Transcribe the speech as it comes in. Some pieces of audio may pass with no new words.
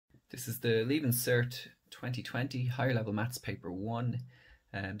This is the Leaving Cert 2020 Higher Level Maths Paper 1.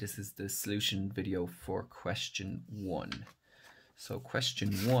 This is the solution video for question 1. So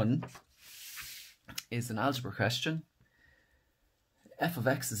question 1 is an algebra question. F of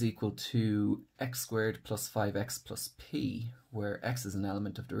x is equal to x squared plus 5x plus p, where x is an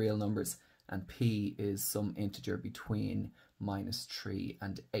element of the real numbers and p is some integer between -3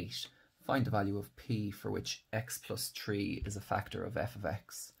 and 8. Find the value of p for which x plus 3 is a factor of f of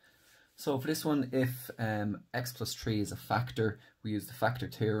x. So for this one, if x plus 3 is a factor, we use the factor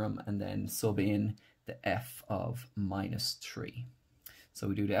theorem and then sub in the f of -3. So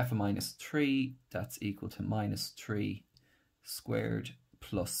we do the f of -3, that's equal to -3 squared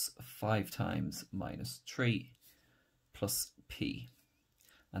plus 5 times -3 plus p,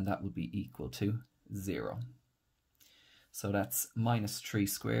 and that would be equal to 0. So that's -3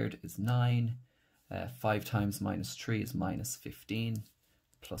 squared is 9, 5 times -3 is -15,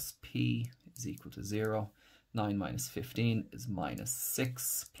 plus p is equal to 0. 9 minus 15 is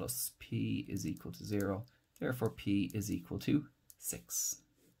 -6, plus p is equal to 0. Therefore p is equal to 6.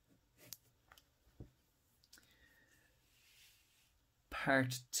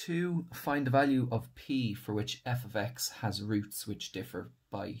 Part 2, find the value of p for which f of x has roots which differ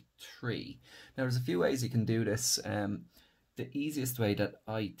by 3. Now there's a few ways you can do this. The easiest way that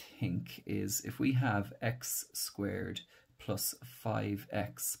I think is if we have x squared plus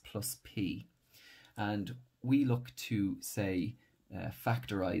 5x plus p, and we look to, say,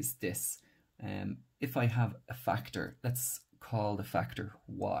 factorize this. If I have a factor, let's call the factor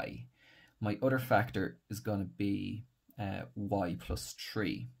y. My other factor is going to be y plus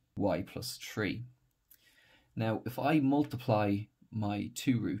 3. Now, if I multiply my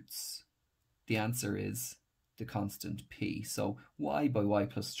two roots, the answer is the constant p. So y by y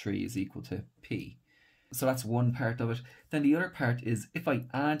plus 3 is equal to p. So that's one part of it. Then the other part is if I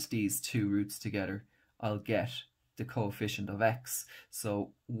add these two roots together, I'll get the coefficient of x.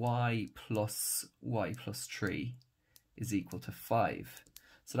 So y plus 3 is equal to 5.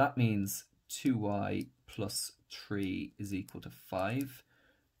 So that means 2y plus 3 is equal to 5.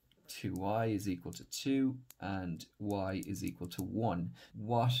 2y is equal to 2 and y is equal to 1.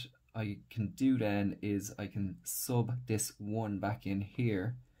 What I can do then is I can sub this 1 back in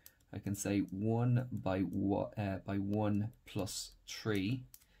here. I can say 1 by 1 plus 3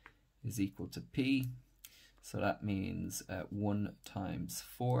 is equal to p. So that means 1 times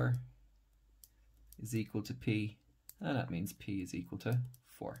 4 is equal to p, and that means p is equal to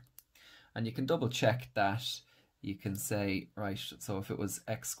 4. And you can double check that. You can say, right, so if it was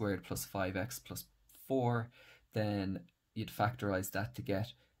x squared plus 5x plus 4, then you'd factorize that to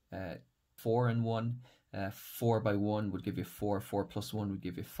get 4 and 1. 4 by 1 would give you 4, 4 plus 1 would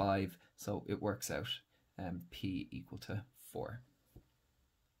give you 5, so it works out p equal to 4.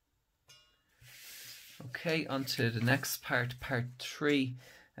 Okay, on to the next part, part 3.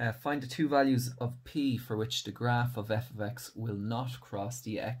 Find the two values of p for which the graph of f of x will not cross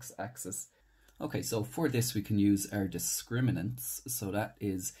the x-axis. Okay, so for this we can use our discriminants, so that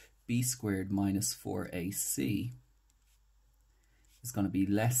is b squared minus 4ac is going to be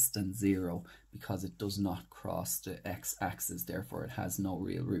less than 0 because it does not cross the x-axis, therefore it has no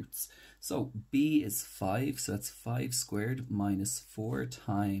real roots. So b is 5, so that's 5 squared minus 4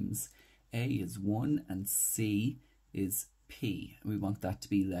 times a is 1 and c is p. We want that to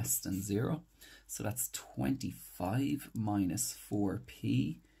be less than 0. So that's 25 minus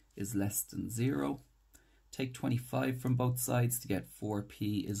 4p is less than 0. Take 25 from both sides to get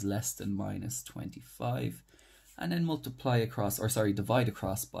 4p is less than minus 25. And then multiply across, or sorry, divide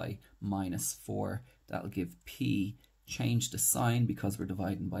across by -4. That'll give p, change the sign because we're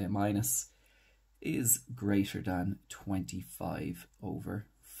dividing by a minus, is greater than 25 over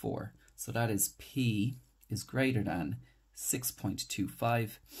 4. So that is p is greater than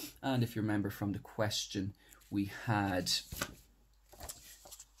 6.25. And if you remember from the question, we had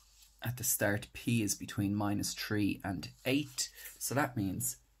at the start p is between -3 and 8. So that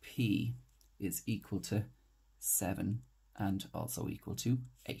means p is equal to 7 and also equal to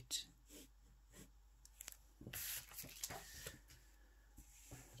 8.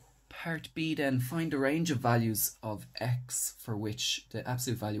 Part B then, find a range of values of x for which the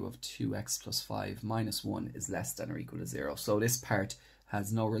absolute value of 2x plus 5 minus 1 is less than or equal to 0. So this part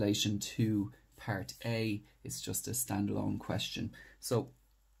has no relation to part A, it's just a standalone question. So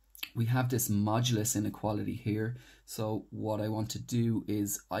we have this modulus inequality here. So what I want to do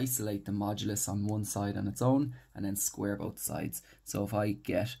is isolate the modulus on one side on its own and then square both sides. So if I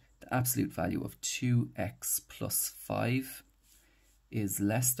get the absolute value of 2x plus 5 is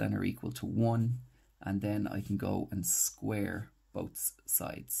less than or equal to 1, and then I can go and square both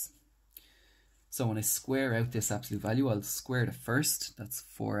sides. So when I square out this absolute value, I'll square the first, that's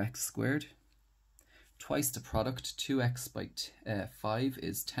 4x squared. Twice the product, 2x by 5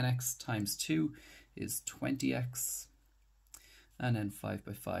 is 10x times 2 is 20x. And then 5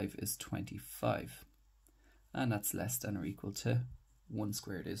 by 5 is 25. And that's less than or equal to 1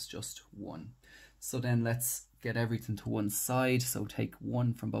 squared is just 1. So then let's get everything to one side. So take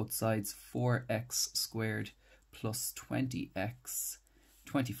 1 from both sides, 4x squared plus 20x.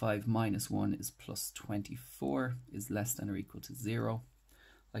 25 minus 1 is plus 24 is less than or equal to 0.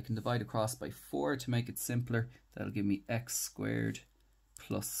 I can divide across by 4 to make it simpler. That'll give me x squared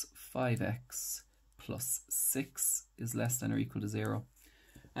plus 5x plus 6 is less than or equal to 0.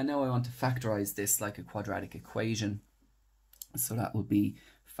 And now I want to factorize this like a quadratic equation. So that will be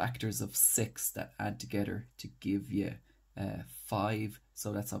factors of 6 that add together to give you 5.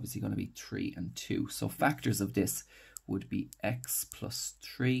 So that's obviously going to be 3 and 2. So factors of this would be x plus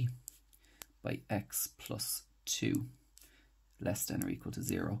 3 by x plus 2 less than or equal to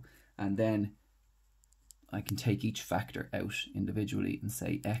 0. And then I can take each factor out individually and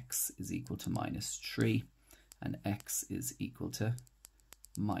say x is equal to minus 3 and x is equal to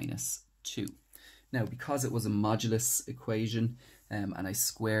minus 2. Now, because it was a modulus equation and I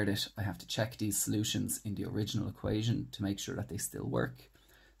squared it, I have to check these solutions in the original equation to make sure that they still work.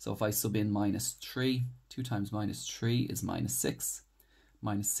 So if I sub in minus 3, 2 times minus 3 is minus 6.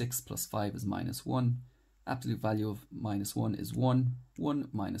 Minus 6 plus 5 is minus 1. Absolute value of minus 1 is 1. 1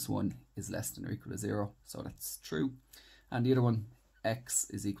 minus 1 is less than or equal to 0. So that's true. And the other one, x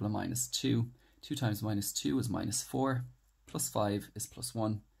is equal to minus 2. 2 times minus 2 is minus 4. Plus 5 is plus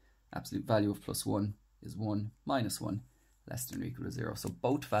 1. Absolute value of plus 1 is 1 minus 1 less than or equal to 0. So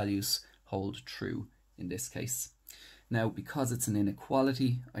both values hold true in this case. Now, because it's an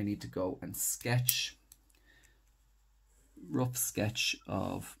inequality, I need to go and sketch, rough sketch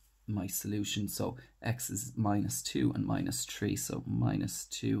of my solution. So x is minus 2 and minus 3. So minus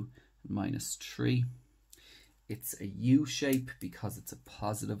 2 and minus 3. It's a U shape because it's a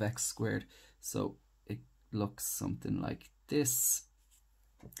positive x squared. So it looks something like this.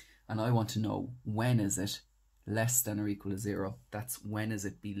 And I want to know, when is it less than or equal to 0? That's when is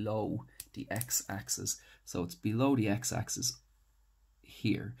it below the x-axis. So it's below the x-axis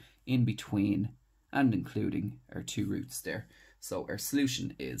here, in between and including our two roots there. So our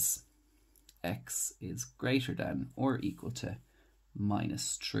solution is x is greater than or equal to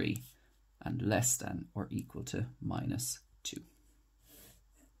minus 3 and less than or equal to minus 2.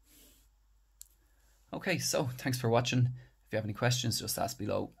 Okay, so thanks for watching. If you have any questions, just ask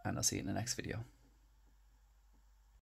below and I'll see you in the next video.